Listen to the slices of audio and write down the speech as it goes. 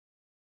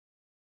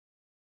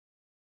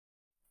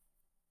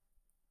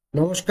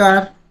নমস্কার,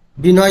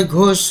 বিনয়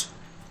Ghosh.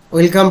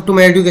 Welcome to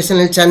my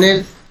educational channel.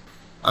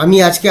 আমি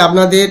আজকে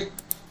আপনাদের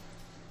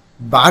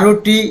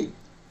 12টি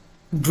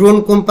ড্রোন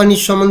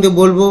কোম্পানির সম্বন্ধে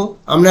বলবো।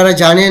 আপনারা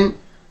জানেন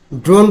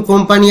ড্রোন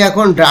কোম্পানি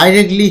এখন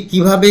ডাইরেক্টলি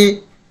কিভাবে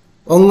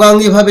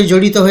অঙ্গাঙ্গিভাবে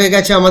জড়িত হয়ে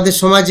গেছে আমাদের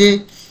সমাজে,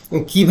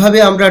 কিভাবে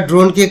আমরা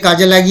ড্রোনকে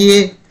কাজে লাগিয়ে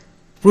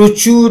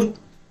প্রচুর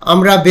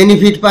আমরা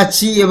বেনিফিট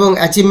পাচ্ছি এবং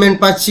অ্যাচিভমেন্ট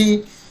পাচ্ছি,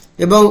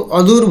 এবং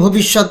অদূর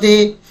ভবিষ্যতে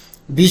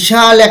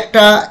বিশাল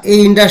একটা এই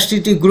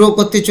ইন্ডাস্ট্রিটি গ্রো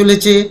করতে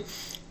চলেছে।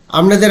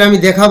 আপনাদের আমি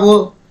দেখাবো।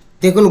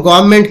 দেখুন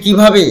গভর্নমেন্ট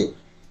কিভাবে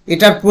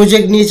এটার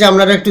প্রজেক্ট নিয়েছে,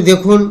 আপনারা একটু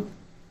দেখুন।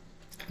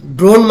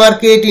 Drone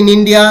market in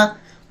India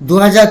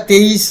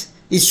 2023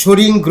 is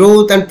showing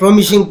growth and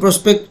promising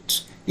prospects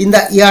in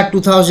the year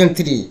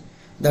 2003.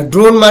 The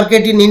drone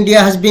market in India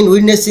has been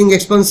witnessing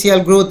exponential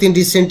growth in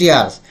recent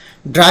years,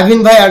 driven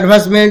by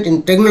advancement in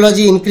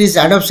technology, increased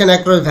adoption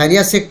across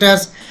various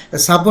sectors,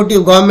 and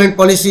supportive government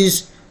policies.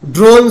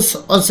 Drones,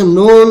 also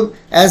known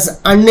as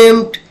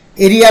unmanned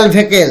aerial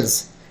vehicles,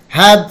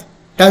 have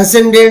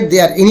transcended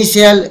their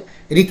initial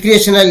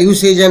recreational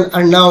usage and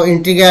are now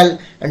integral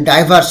and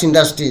diverse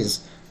industries,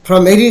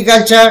 from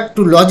agriculture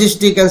to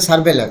logistics and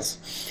surveillance.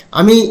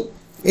 আমি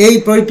এই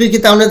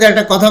পরিপ্রেক্ষিতে আপনাদের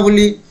একটা কথা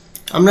বলি।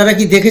 আপনারা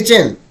কি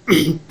দেখেছেন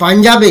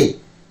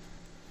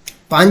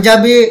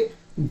পাঞ্জাবে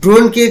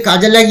ড্রোনকে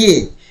কাজে লাগিয়ে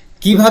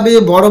কিভাবে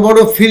বড় বড়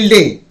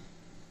ফিল্ডে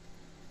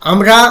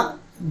আমরা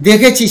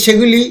দেখেছি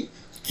সেগুলি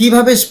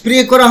কিভাবে স্প্রে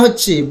করা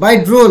হচ্ছে বাই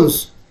ড্রোনস।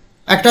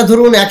 একটা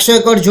ধরুন 100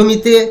 একর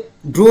জমিতে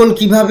ড্রোন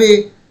কিভাবে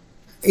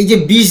এই যে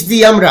বীজ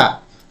দিই আমরা,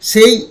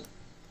 সেই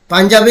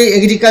পাঞ্জাবে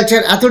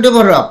এগ্রিকালচার এত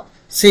ডেভেলপ,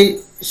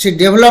 সে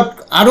ডেভেলপ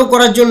আরও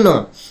করার জন্য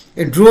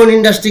ড্রোন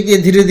ইন্ডাস্ট্রিকে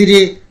ধীরে ধীরে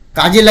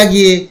কাজে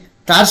লাগিয়ে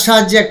তার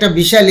সাহায্যে একটা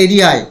বিশাল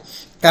এরিয়ায়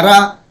তারা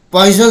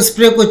পয়জন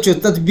স্প্রে করছে,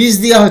 অর্থাৎ বীজ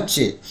দেওয়া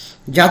হচ্ছে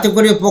যাতে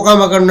করে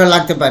পোকামাকড় না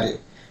লাগতে পারে।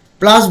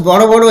 প্লাস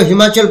বড় বড়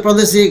হিমাচল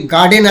প্রদেশে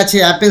গার্ডেন আছে,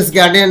 অ্যাপেলস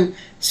গার্ডেন,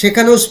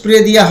 সেখানেও স্প্রে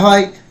দেওয়া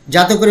হয়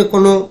যাতে করে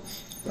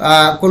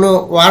কোনো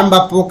ওয়ার্ম বা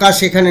পোকা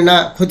সেখানে না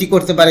ক্ষতি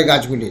করতে পারে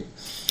গাছগুলি।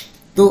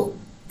 তো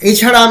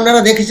এছাড়া আপনারা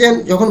দেখেছেন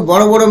যখন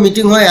বড় বড়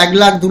মিটিং হয়, 1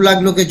 লাখ 2 লাখ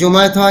লোকে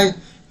জমায়েত হয়,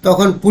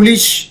 তখন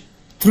পুলিশ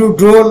থ্রু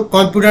ড্রোন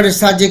কম্পিউটারের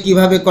সাহায্যে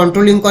কীভাবে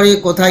কন্ট্রোলিং করে,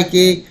 কোথায়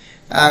কে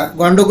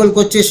গণ্ডগোল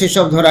করছে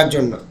সেসব ধরার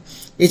জন্য।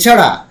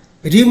 এছাড়া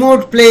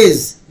রিমোট প্লেস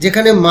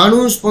যেখানে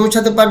মানুষ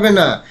পৌঁছাতে পারবে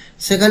না,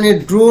 সেখানে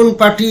ড্রোন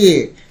পাঠিয়ে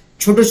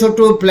ছোট ছোট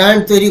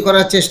প্ল্যান্ট তৈরি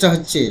করার চেষ্টা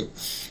হচ্ছে।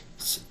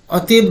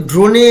 অতএব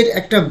ড্রোনের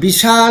একটা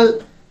বিশাল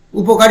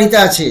উপকারিতা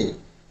আছে।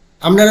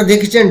 আপনারা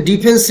দেখেছেন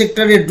ডিফেন্স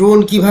সেক্টরে ড্রোন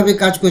কিভাবে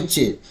কাজ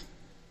করছে।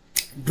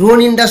 ড্রোন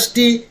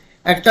ইন্ডাস্ট্রি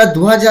একটা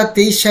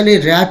 2023 সালে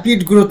র্যাপিড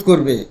গ্রোথ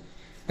করবে,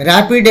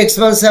 rapid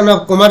expansion of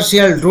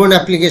commercial drone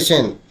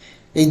application.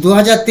 এই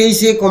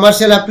 2023-এ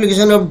commercial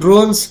application of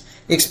drones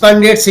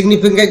expanded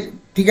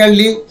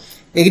significantly.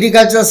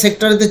 Agriculture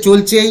সেক্টরেতে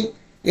চলছেই,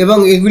 এবং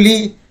এগুলি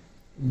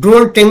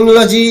drone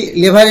technology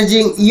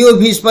leveraging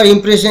ইওভিস for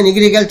impression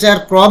agriculture,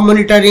 crop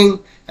monitoring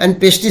and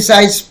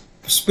pesticides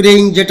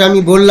spraying, যেটা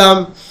আমি বললাম।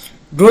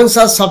 Drones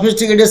are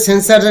sophisticated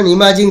sensors and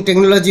imaging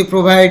technology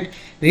provide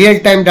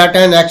real-time data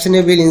and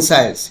actionable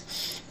insights.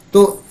 তো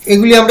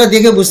এগুলি আমরা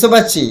দেখে বুঝতে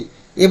পারছি।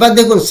 এবার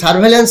দেখুন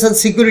সার্ভেলেন্স অ্যান্ড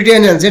সিকিউরিটি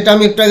এনহ্যান্স, যেটা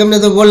আমি একটু আগে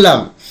আপনাদের বললাম।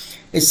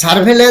 এই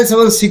সার্ভেলেন্স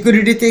এবং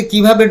সিকিউরিটিতে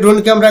কীভাবে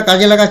ড্রোনকে আমরা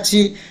কাজে লাগাচ্ছি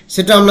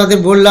সেটা আপনাদের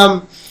বললাম।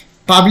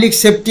 পাবলিক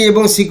সেফটি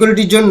এবং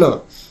সিকিউরিটির জন্য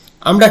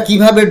আমরা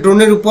কিভাবে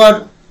ড্রোনের উপর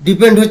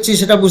ডিপেন্ড হচ্ছি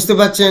সেটা বুঝতে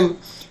পারছেন।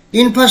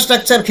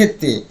 ইনফ্রাস্ট্রাকচার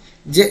ক্ষেত্রে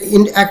যে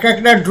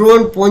একটা ড্রোন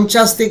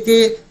 50 থেকে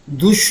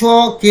 200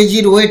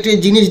 কেজির ওয়েটে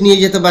জিনিস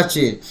নিয়ে যেতে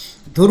পারছে।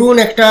 ধরুন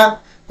একটা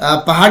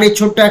পাহাড়ে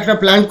ছোট্ট একটা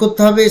প্ল্যান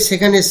করতে হবে,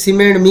 সেখানে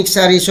সিমেন্ট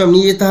মিক্সার এইসব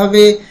নিয়ে যেতে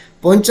হবে।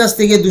 50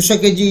 থেকে 200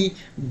 কেজি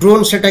ড্রোন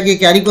সেটাকে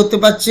ক্যারি করতে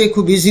পারছে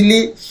খুব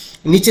ইজিলি।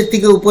 নিচের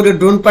থেকে উপরে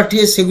ড্রোন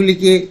পাঠিয়ে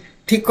সেগুলিকে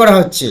ঠিক করা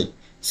হচ্ছে।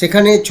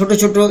 সেখানে ছোট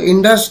ছোট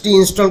ইন্ডাস্ট্রি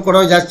ইনস্টল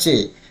করা যাচ্ছে।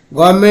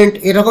 গভর্নমেন্ট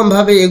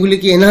এরকমভাবে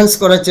এগুলিকে এনহান্স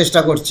করার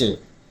চেষ্টা করছে।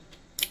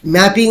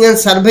 ম্যাপিং অ্যান্ড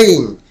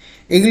সার্ভেইং,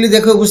 এগুলি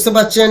দেখে বুঝতে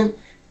পারছেন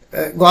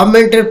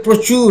গভর্নমেন্টের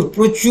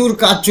প্রচুর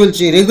কাজ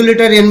চলছে।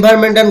 Regulatory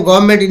environment and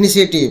government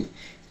initiative,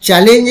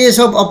 challenges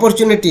of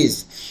opportunities,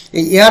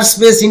 এই air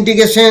space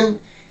integration,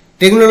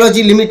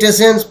 technology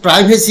limitations,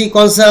 privacy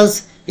concerns,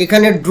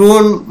 এখানে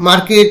ড্রোন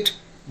মার্কেট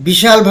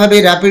বিশালভাবে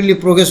র্যাপিডলি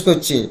প্রোগ্রেস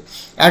করছে।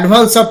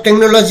 Advance of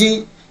technology,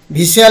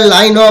 visual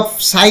line of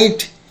sight,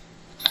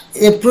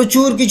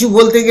 প্রচুর কিছু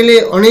বলতে গেলে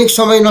অনেক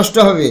সময় নষ্ট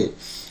হবে।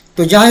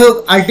 তো যাই হোক,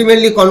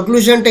 আলটিমেটলি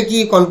কনক্লুশনটা কি?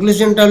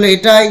 কনক্লুশনটা হলো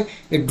এটাই,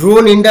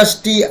 drone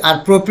industry R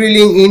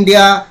প্রপিলিং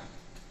India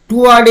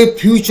toward A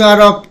future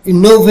of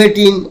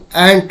innovating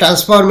and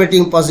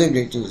ট্রান্সফরমেটিং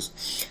possibilities.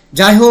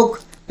 যাই হোক,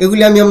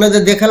 এগুলি আমি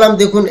আপনাদের দেখালাম।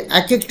 দেখুন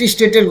এক একটি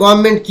স্টেটের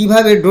গভর্নমেন্ট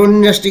কীভাবে ড্রোন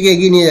ইন্ডাস্ট্রিকে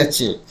এগিয়ে নিয়ে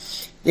যাচ্ছে।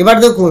 এবার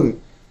দেখুন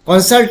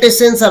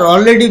consultations are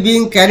already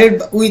being carried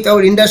with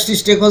our industry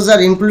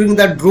stakeholders, including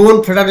the Drone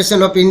Federation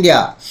of India,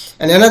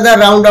 and another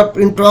round of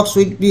talks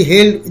will be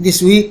held this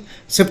week,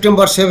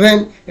 September 7,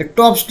 a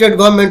top state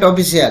government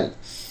official.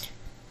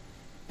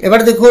 এবার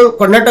দেখুন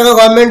Karnataka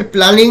government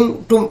planning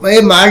to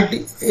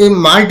a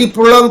multi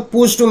pronged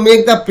push to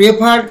make the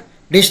preferred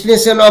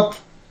destination of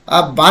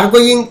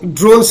বারগোয়িং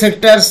drone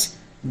sectors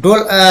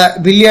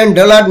 $1 billion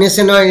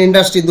nationwide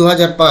industry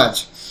 2005।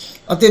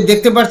 অতএব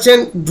দেখতে পাচ্ছেন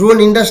drone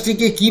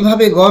ইন্ডাস্ট্রিকে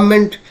কিভাবে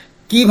government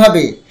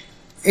কিভাবে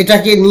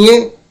এটাকে নিয়ে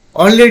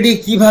already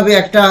কিভাবে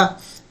একটা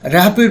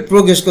র্যাপিড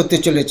প্রোগ্রেস করতে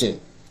চলেছে।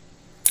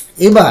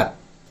 এবার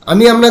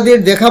আমি আপনাদের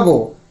দেখাবো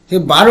যে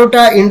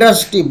 12টা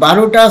ইন্ডাস্ট্রি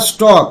 12টা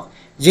স্টক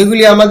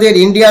যেগুলি আমাদের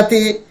ইন্ডিয়াতে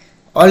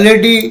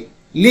অলরেডি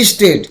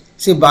লিস্টেড,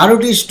 সেই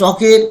 12টি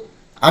স্টকের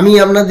আমি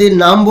আপনাদের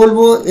নাম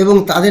বলবো এবং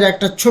তাদের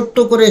একটা ছোট্ট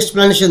করে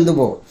এক্সপ্লেনেশন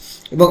দেবো।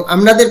 এবং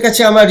আপনাদের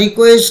কাছে আমার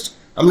রিকোয়েস্ট,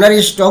 আপনারা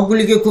এই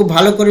স্টকগুলিকে খুব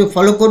ভালো করে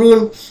ফলো করুন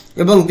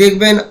এবং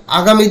দেখবেন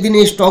আগামী দিনে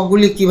এই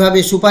স্টকগুলি কীভাবে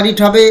সুপারহিট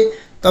হবে।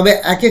 তবে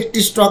এক একটি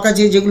স্টক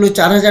আছে যেগুলো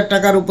 4000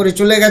 টাকার উপরে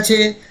চলে গেছে,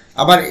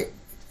 আবার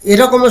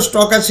এরকমও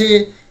স্টক আছে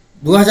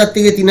 2000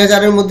 থেকে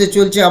 3000-এর মধ্যে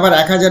চলছে, আবার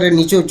 1000-এর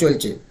নিচেও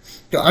চলছে।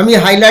 তো আমি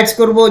হাইলাইটস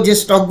করব যে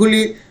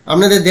স্টকগুলি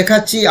আপনাদের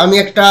দেখাচ্ছি। আমি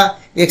একটা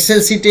এক্সেল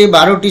শিটে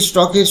 12টি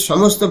স্টকের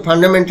সমস্ত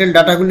ফান্ডামেন্টাল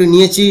ডাটাগুলি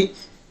নিয়েছি,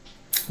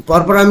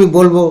 পরপর আমি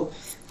বলবো।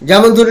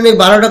 যেমন ধরুন এই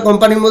 12টা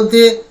কোম্পানির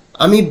মধ্যে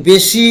আমি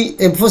বেশি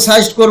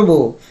এমফোসাইজ করব,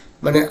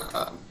 মানে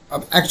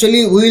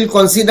actually will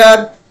consider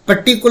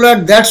particular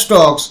that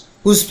stocks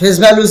whose face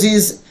values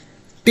is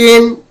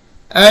 10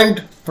 and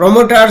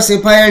promoters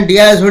FI and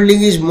DI's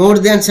holding is more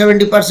than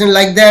 70%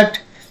 like that,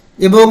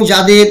 এবং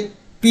যাদের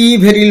পি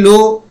ভেরি লো,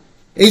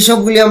 এই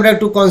সবগুলি আমরা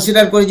একটু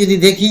কনসিডার করে যদি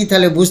দেখি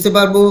তাহলে বুঝতে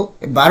পারবো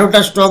 12টা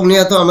স্টক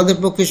নেওয়া তো আমাদের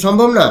পক্ষে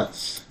সম্ভব না,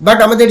 বাট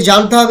আমাদের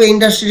জানতে হবে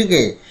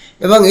ইন্ডাস্ট্রিকে।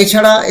 এবং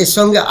এছাড়া এর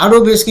সঙ্গে আরও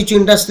বেশ কিছু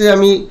ইন্ডাস্ট্রি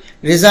আমি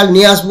রেজাল্ট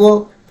নিয়ে আসবো,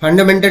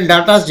 ফান্ডামেন্টাল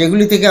ডাটা,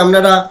 যেগুলি থেকে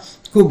আপনারা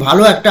খুব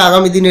ভালো একটা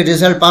আগামী দিনে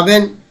রেজাল্ট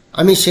পাবেন।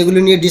 আমি সেগুলি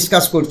নিয়ে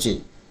ডিসকাস করছি।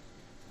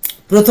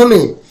 প্রথমে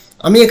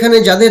আমি এখানে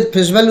যাদের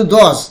ফেস ভ্যালু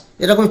 10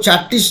 এরকম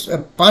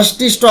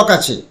 5টি স্টক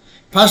আছে,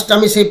 ফার্স্ট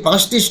আমি সেই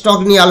 5টি স্টক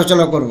নিয়ে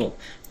আলোচনা করব।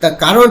 তার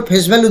কারণ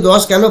ফেস ভ্যালু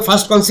 10 কেন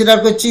ফার্স্ট কনসিডার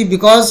করছি,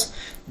 because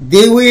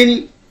they will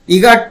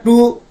eager to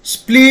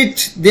split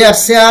there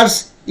shares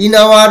in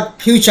our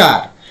future.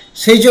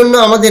 সেই জন্য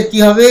আমাদের কি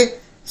হবে,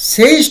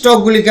 সেই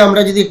স্টকগুলিকে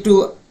আমরা যদি একটু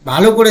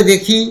ভালো করে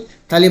দেখি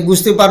তাহলে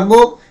বুঝতে পারবো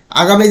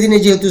আগামী দিনে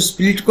যেহেতু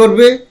স্প্লিট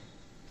করবে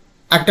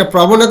একটা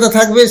প্রবণতা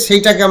থাকবে,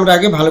 সেইটাকে আমরা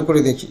আগে ভালো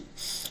করে দেখি।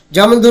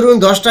 যেমন ধরুন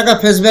 10 টাকা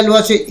ফেস ভ্যালু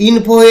আছে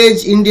info age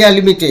India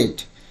limited,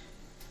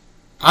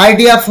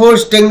 idea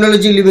force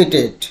technology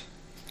limited,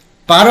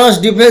 Paras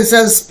defence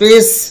and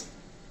space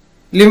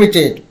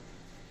limited,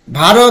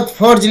 Bharat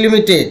forge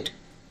limited,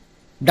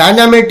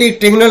 ডায়নামেটিক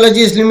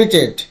technologies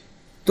limited.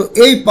 তো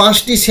এই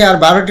 5টি শেয়ার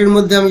 12টির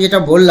মধ্যে আমি যেটা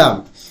বললাম,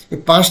 এই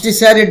 5টি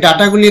শেয়ারের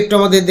ডাটাগুলি একটু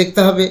আমাদের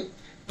দেখতে হবে।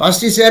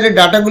 5টি শেয়ারের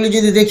ডাটাগুলি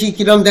যদি দেখি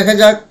কীরকম দেখা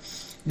যাক,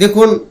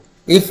 দেখুন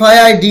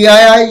এফআইআই,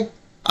 ডিআইআই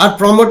আর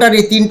প্রমোটার,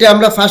 এই 3টে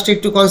আমরা ফার্স্ট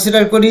একটু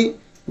কনসিডার করি।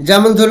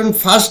 যেমন ধরুন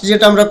ফার্স্ট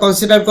যেটা আমরা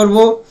কনসিডার করব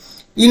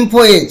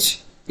ইনফো এজ,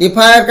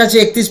 এফআইআর কাছে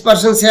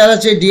 31% শেয়ার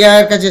আছে,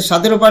 ডিআইআর কাছে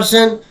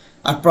 17%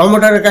 আর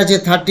প্রমোটারের কাছে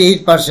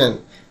 38%।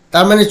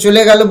 তার মানে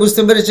চলে গেল,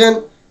 বুঝতে পেরেছেন,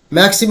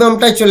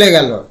 ম্যাক্সিমামটাই চলে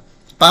গেল,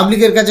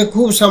 পাবলিকের কাছে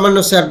খুব সামান্য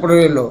শেয়ার পড়ে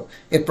এলো।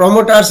 এই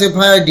প্রমোটার্স,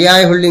 এফআইআর,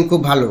 ডিআই হোল্ডিং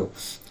খুব ভালো,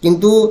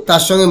 কিন্তু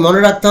তার সঙ্গে মনে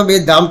রাখতে হবে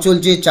দাম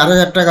চলছে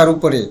 4000 টাকার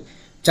উপরে।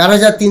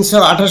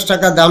 4328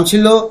 টাকা দাম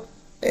ছিল,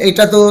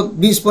 এটা তো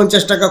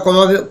 20-50 টাকা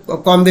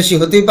কম বেশি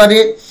হতেই পারে,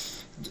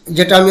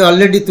 যেটা আমি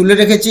অলরেডি তুলে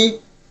রেখেছি।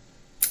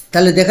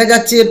 তাহলে দেখা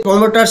যাচ্ছে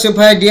প্রমোটার্স,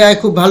 এফআইআই, ডিআই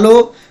খুব ভালো,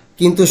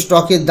 কিন্তু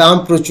স্টকের দাম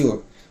প্রচুর।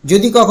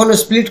 যদি কখনো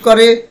স্প্লিট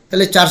করে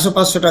তাহলে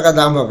 400-500 টাকা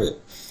দাম হবে।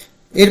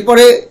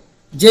 এরপরে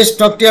যে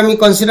স্টকটি আমি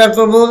কনসিডার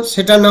করব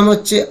সেটার নাম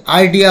হচ্ছে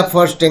আইডিয়া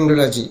ফোর্স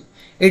টেকনোলজি।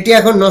 এটি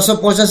এখন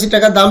 985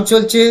 টাকা দাম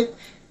চলছে।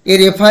 এর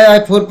এফআইআই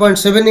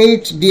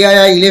 4.78,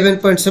 ডিআইআই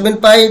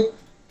 11.75,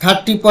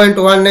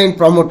 30.19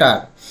 প্রমোটার।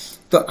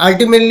 তো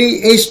আলটিমেটলি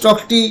এই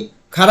স্টকটি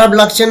খারাপ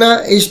লাগছে না,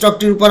 এই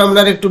স্টকটির উপর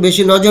আপনারা একটু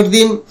বেশি নজর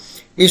দিন।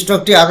 এই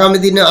স্টকটি আগামী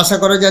দিনে আশা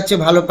করা যাচ্ছে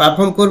ভালো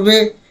পারফর্ম করবে।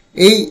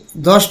 এই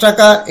 10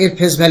 টাকা এর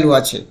ফেস ভ্যালু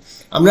আছে।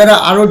 আপনারা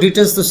আরও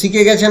ডিটেলস তো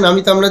শিখে গেছেন,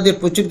 আমি তো আপনাদের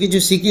প্রচুর কিছু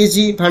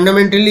শিখিয়েছি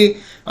ফান্ডামেন্টালি,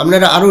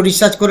 আপনারা আরও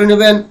রিসার্চ করে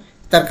নেবেন।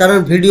 তার কারণ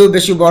ভিডিও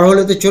বেশি বড়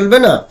হলে তো চলবে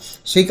না,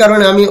 সেই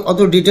কারণে আমি অত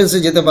ডিটেলসে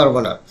যেতে পারবো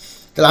না।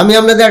 তাহলে আমি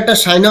আপনাদের একটা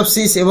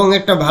সাইনপসিস এবং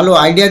একটা ভালো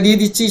আইডিয়া দিয়ে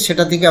দিচ্ছি,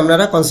 সেটা থেকে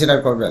আপনারা কনসিডার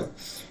করবেন।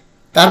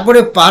 তারপরে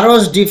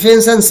পারস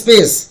ডিফেন্স অ্যান্ড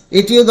স্পেস,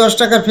 এটিও 10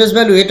 টাকার ফেস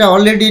ভ্যালু। এটা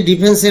অলরেডি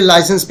ডিফেন্সের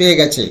লাইসেন্স পেয়ে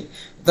গেছে,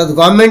 অর্থাৎ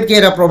গভর্নমেন্টকে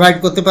এরা প্রোভাইড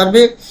করতে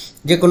পারবে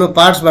যে কোনো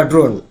পার্টস বা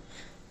ড্রোন।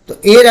 তো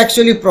এর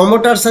অ্যাকচুয়ালি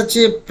প্রমোটার্স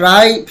আছে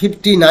প্রায়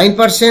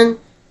 59%,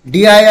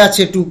 ডিআই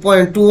আছে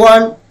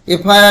 2.21,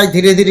 এফআইআই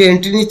ধীরে ধীরে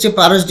এন্ট্রি নিচ্ছে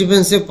পারস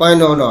ডিফেন্সে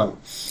 0.11।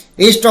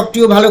 এই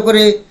স্টকটিও ভালো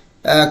করে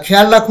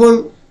খেয়াল রাখুন,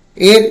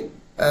 এর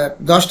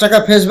 10 টাকা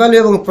ফেস ভ্যালু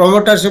এবং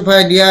প্রমোটার্স,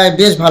 এফআইআই, ডিআই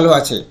বেশ ভালো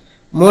আছে,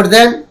 মোর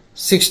দ্যান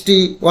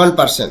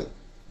 61%।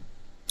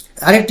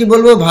 আরেকটি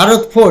বলবো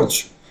ভারত ফোর্জ।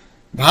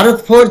 ভারত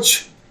ফোর্জ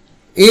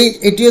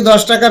এটিও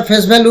 10 টাকার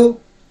ফেস ভ্যালু।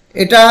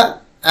 এটা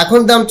এখন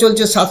দাম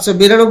চলছে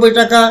 792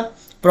 টাকা,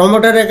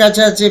 প্রমোটারের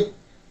কাছে আছে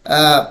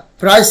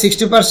প্রায়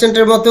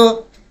 60%-এর মতো।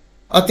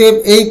 অতএব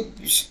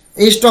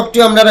এই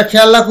স্টকটিও আপনারা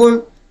খেয়াল রাখুন,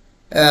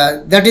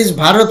 দ্যাট ইজ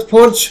ভারত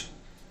ফোর্জ।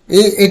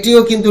 এটিও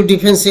কিন্তু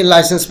ডিফেন্সের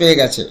লাইসেন্স পেয়ে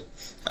গেছে।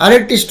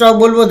 আরেকটি স্টক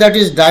বলবো, দ্যাট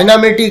ইজ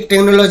ডাইনামেটিক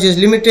টেকনোলজিস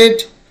লিমিটেড।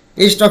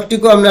 এই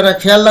স্টকটিকেও আপনারা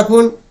খেয়াল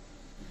রাখুন।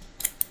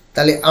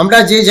 তাহলে আমরা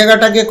যে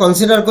জায়গাটাকে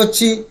কনসিডার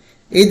করছি,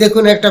 এই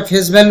দেখুন একটা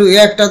ফেস ভ্যালু,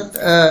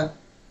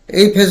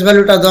 এই ফেস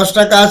ভ্যালুটা 10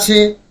 টাকা আছে,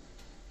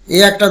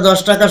 একটা 10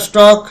 টাকার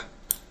স্টক,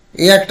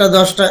 একটা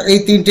 10 টাকা, এই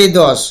তিনটেই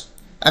 10।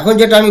 এখন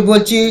যেটা আমি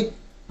বলছি,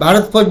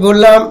 ভারত ফোর্জ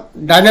বললাম,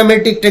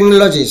 ডাইনামেটিক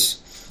টেকনোলজিস,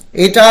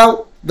 এটাও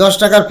 10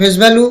 টাকার ফেস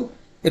ভ্যালু।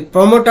 এর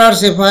প্রমোটার্স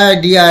এফআইআই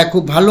ডিআই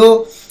খুব ভালো,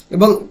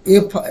 এবং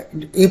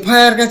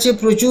এফআইআর কাছে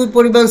প্রচুর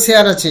পরিমাণ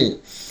শেয়ার আছে,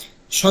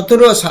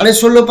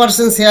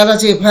 16.5% শেয়ার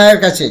আছে এফআইআর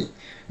কাছে,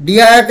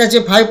 ডিআইআর কাছে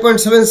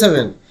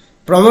 5.77,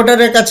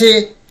 প্রমোটারের কাছে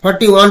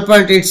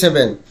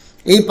 41.87।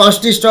 এই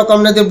 5টি স্টক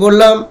আপনাদের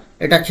বললাম,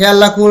 এটা খেয়াল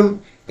রাখুন।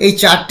 এই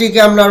চারটিকে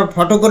আপনারা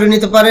ফটো করে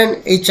নিতে পারেন,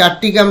 এই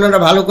চারটিকে আপনারা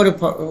ভালো করে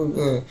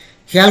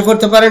খেয়াল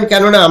করতে পারেন,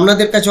 কেননা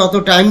আপনাদের কাছে অত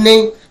টাইম নেই।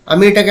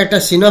 আমি এটাকে একটা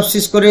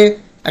সিনপসিস করে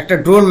একটা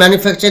ড্রোন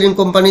ম্যানুফ্যাকচারিং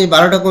কোম্পানি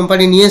 12টা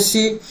কোম্পানি নিয়ে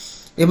এসেছি,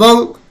 এবং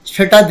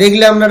সেটা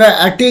দেখলে আপনারা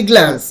অ্যাট এ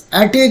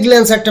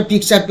গ্ল্যান্স একটা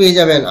পিকচার পেয়ে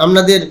যাবেন।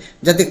 আপনাদের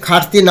যাতে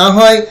খাটতে না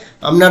হয়,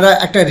 আপনারা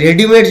একটা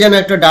রেডিমেড যেন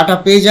একটা ডাটা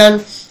পেয়ে যান।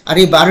 আর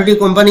এই 12টি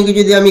কোম্পানিকে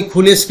যদি আমি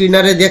খুলে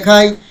স্ক্রিনারে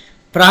দেখাই,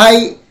 প্রায়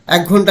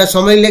 1 ঘন্টা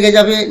সময় লেগে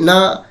যাবে। না,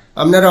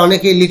 আপনারা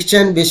অনেকেই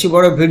লিখছেন, বেশি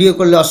বড় ভিডিও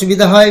করলে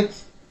অসুবিধা হয়,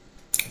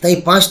 তাই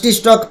 5টি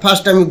স্টক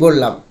ফার্স্ট আমি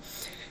বললাম।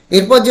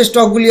 এরপর যে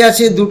স্টকগুলি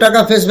আছে 2 টাকা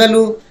face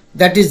value,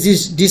 that is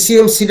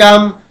DCM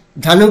serum,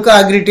 Dhanuka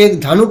agritech.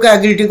 Dhanuka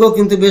অ্যাগ্রিটেকও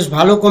কিন্তু বেশ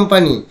ভালো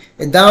কোম্পানি,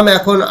 এর দাম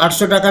এখন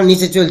 800 টাকার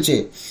নিচে চলছে,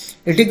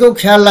 এটিকেও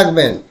খেয়াল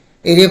রাখবেন।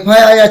 এর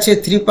এফআইআই আছে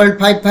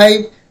 3.55,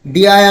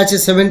 ডিআই আছে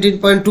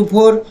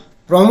 17.24,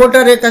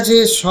 প্রমোটারের কাছে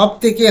সব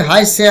থেকে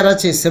হাই শেয়ার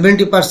আছে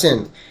 70%।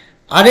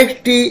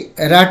 আরেকটি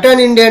রাটান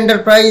ইন্ডিয়া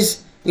এন্টারপ্রাইজ,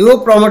 এও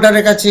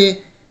প্রমোটারের কাছে,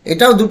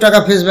 এটাও 2 টাকা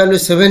ফেস ভ্যালু,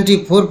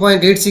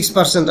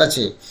 74.86%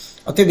 আছে।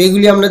 অতএব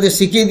এগুলি আপনাদের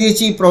শিখিয়ে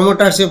দিয়েছি।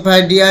 প্রমোটার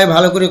এফআইআই ডিআই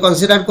ভালো করে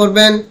কনসিডার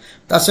করবেন,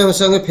 তার সঙ্গে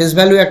সঙ্গে ফেস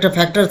ভ্যালু একটা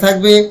ফ্যাক্টর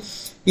থাকবে,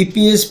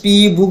 ইপিএস,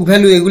 পিই, বুক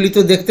ভ্যালু এগুলি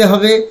তো দেখতে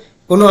হবে,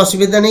 কোনো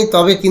অসুবিধা নেই।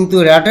 তবে কিন্তু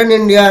রাটান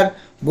ইন্ডিয়ার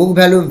book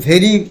value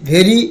very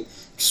very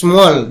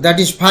small, that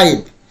is 5,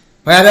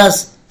 virus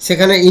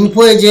সেখানে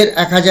ইনফো এজের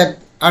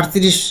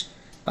 1038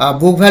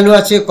 বুক ভ্যালু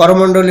আছে,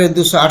 করমণ্ডলের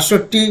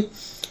 268,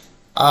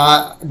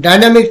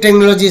 ডাইনামিক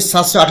টেকনোলজি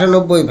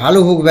 798 ভালো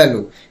বুক ভ্যালু।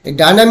 এই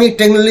ডাইনামিক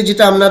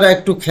টেকনোলজিটা আপনারা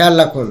একটু খেয়াল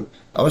রাখুন,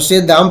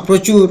 অবশ্যই দাম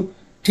প্রচুর।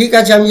 ঠিক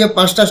আছে, আমি যে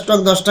 5টা স্টক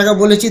 10 টাকা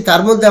বলেছি,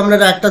 তার মধ্যে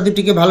আপনারা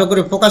 1-2টিকে ভালো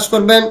করে ফোকাস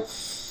করবেন,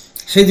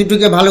 সেই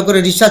দুটোকে ভালো করে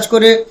রিসার্চ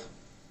করে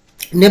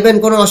নেবেন,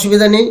 কোনো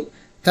অসুবিধা নেই।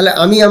 তাহলে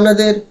আমি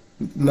আপনাদের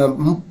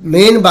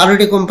মেন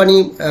 12টি কোম্পানি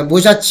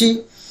বোঝাচ্ছি।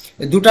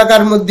 2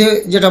 টাকার মধ্যে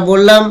যেটা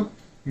বললাম,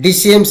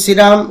 DCM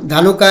serum,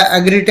 Dhanuka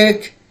agritech,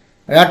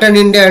 রাটান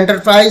India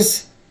enterprise,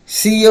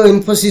 CEO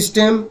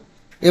ইনফোসিস্টেম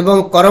এবং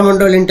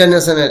করমণ্ডল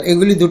ইন্টারন্যাশনাল,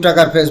 এগুলি 2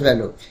 টাকার ফেস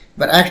ভ্যালু।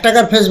 এবার 1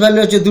 টাকার ফেস ভ্যালু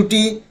হচ্ছে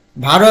দুটি,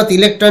 ভারত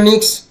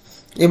ইলেকট্রনিক্স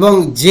এবং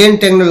জেন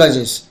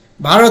টেকনোলজিস।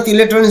 ভারত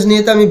ইলেকট্রনিক্স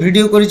নিয়ে তো আমি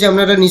ভিডিও করেছি,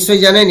 আপনারা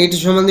নিশ্চয়ই জানেন, এটি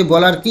সম্বন্ধে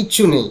বলার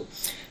কিচ্ছু নেই।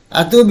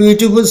 এত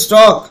বিউটিফুল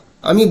স্টক,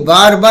 আমি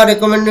বারবার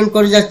রেকমেন্ড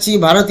করে যাচ্ছি,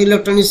 ভারত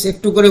ইলেকট্রনিক্স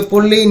একটু করে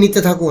পড়লেই নিতে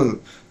থাকুন,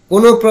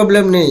 কোনো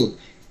প্রবলেম নেই।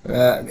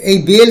 এই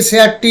বেল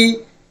শেয়ারটি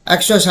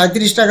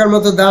 137 টাকার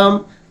মতো দাম।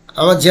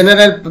 আমার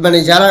জেনারেল মানে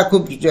যারা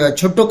খুব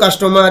ছোট্ট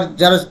কাস্টমার,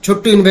 যারা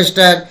ছোট্ট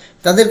ইনভেস্টার,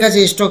 তাদের কাছে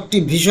স্টকটি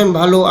ভীষণ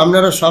ভালো,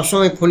 আপনারা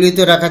সবসময়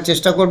ফলিওতে রাখার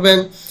চেষ্টা করবেন।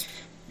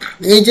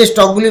 এই যে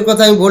স্টকগুলির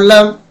কথা আমি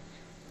বললাম,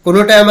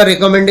 কোনোটাই আমার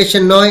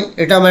রেকমেন্ডেশন নয়,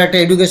 এটা আমার একটা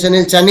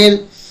এডুকেশনাল চ্যানেল।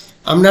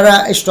 আপনারা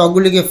এই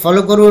স্টকগুলিকে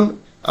ফলো করুন,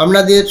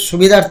 আপনাদের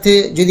সুবিধার্থে।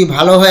 যদি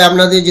ভালো হয়,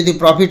 আপনাদের যদি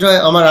প্রফিট হয়,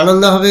 আমার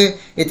আনন্দ হবে,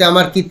 এতে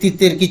আমার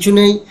কৃতিত্বের কিছু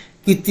নেই,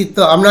 কৃতিত্ব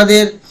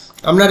আপনাদের।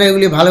 আপনারা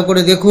এগুলি ভালো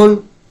করে দেখুন।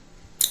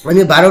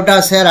 আমি 12টা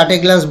শেয়ার আট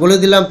গ্লান্স বলে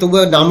দিলাম,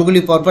 তবুও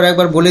নামগুলি পরপর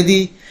একবার বলে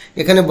দিই।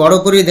 এখানে বড়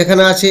করে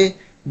দেখানো আছে,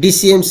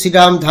 DCM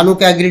serum,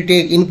 Dhanuka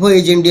agritech, info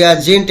age India,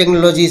 gen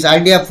technologies,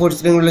 idea force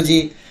technology,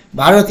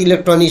 Bharat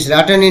electronics,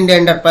 রাটান India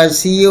enterprise,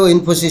 CEO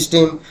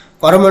ইনফোসিস্টেম,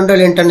 Coromandel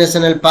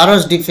international,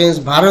 পারস defence,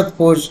 Bharat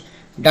force,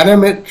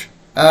 dynamic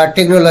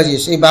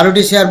technologies. এই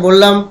 12টি শেয়ার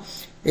বললাম।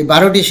 এই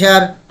 12টি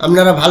শেয়ার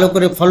আপনারা ভালো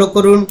করে ফলো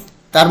করুন।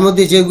 তার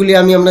মধ্যে যেগুলি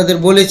আমি আপনাদের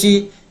বলেছি,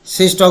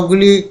 সেই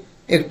স্টকগুলি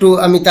একটু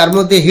আমি তার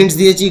মধ্যে হিন্টস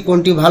দিয়েছি,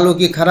 কোনটি ভালো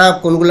কি খারাপ,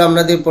 কোনগুলো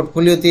আপনাদের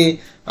পোর্টফোলিওতে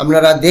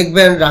আপনারা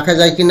দেখবেন রাখা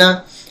যায় কি না।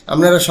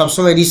 আপনারা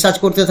সবসময় রিসার্চ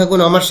করতে থাকুন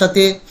আমার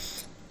সাথে।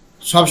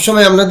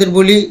 সবসময় আপনাদের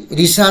বলি,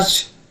 রিসার্চ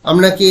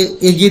আপনাকে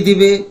এগিয়ে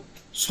দিবে,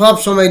 সব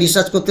সময়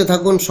রিসার্চ করতে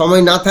থাকুন,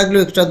 সময় না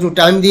থাকলেও একটু আধটু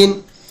টাইম দিন।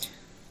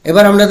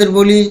 এবার আপনাদের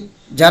বলি,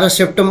 যারা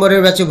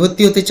সেপ্টেম্বরের ব্যাচে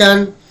ভর্তি হতে চান,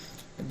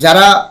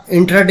 যারা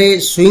ইন্ট্রাডে,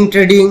 সুইং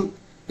ট্রেডিং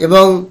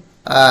এবং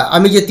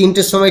আমি যে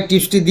 3টের সময়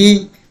টিপসটি দিই,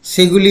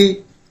 সেগুলি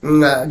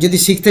যদি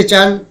শিখতে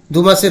চান,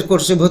 2 মাসের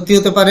কোর্সে ভর্তি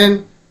হতে পারেন।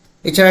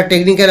 এছাড়া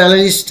টেকনিক্যাল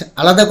অ্যানালিস্ট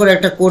আলাদা করে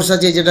একটা কোর্স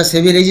আছে, যেটা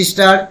সেবি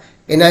রেজিস্টার,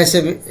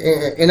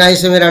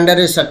 এনআইএসএম এর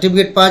আন্ডারে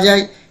সার্টিফিকেট পাওয়া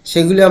যায়,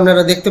 সেগুলি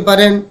আপনারা দেখতে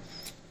পারেন।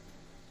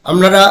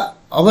 আপনারা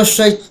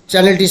অবশ্যই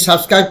চ্যানেলটি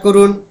সাবস্ক্রাইব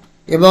করুন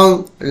এবং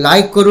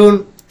লাইক করুন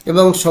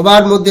এবং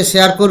সবার মধ্যে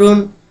শেয়ার করুন।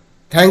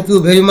 Thank you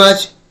very much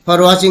for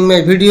watching my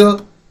video.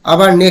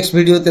 আবার নেক্সট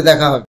ভিডিওতে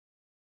দেখা হবে।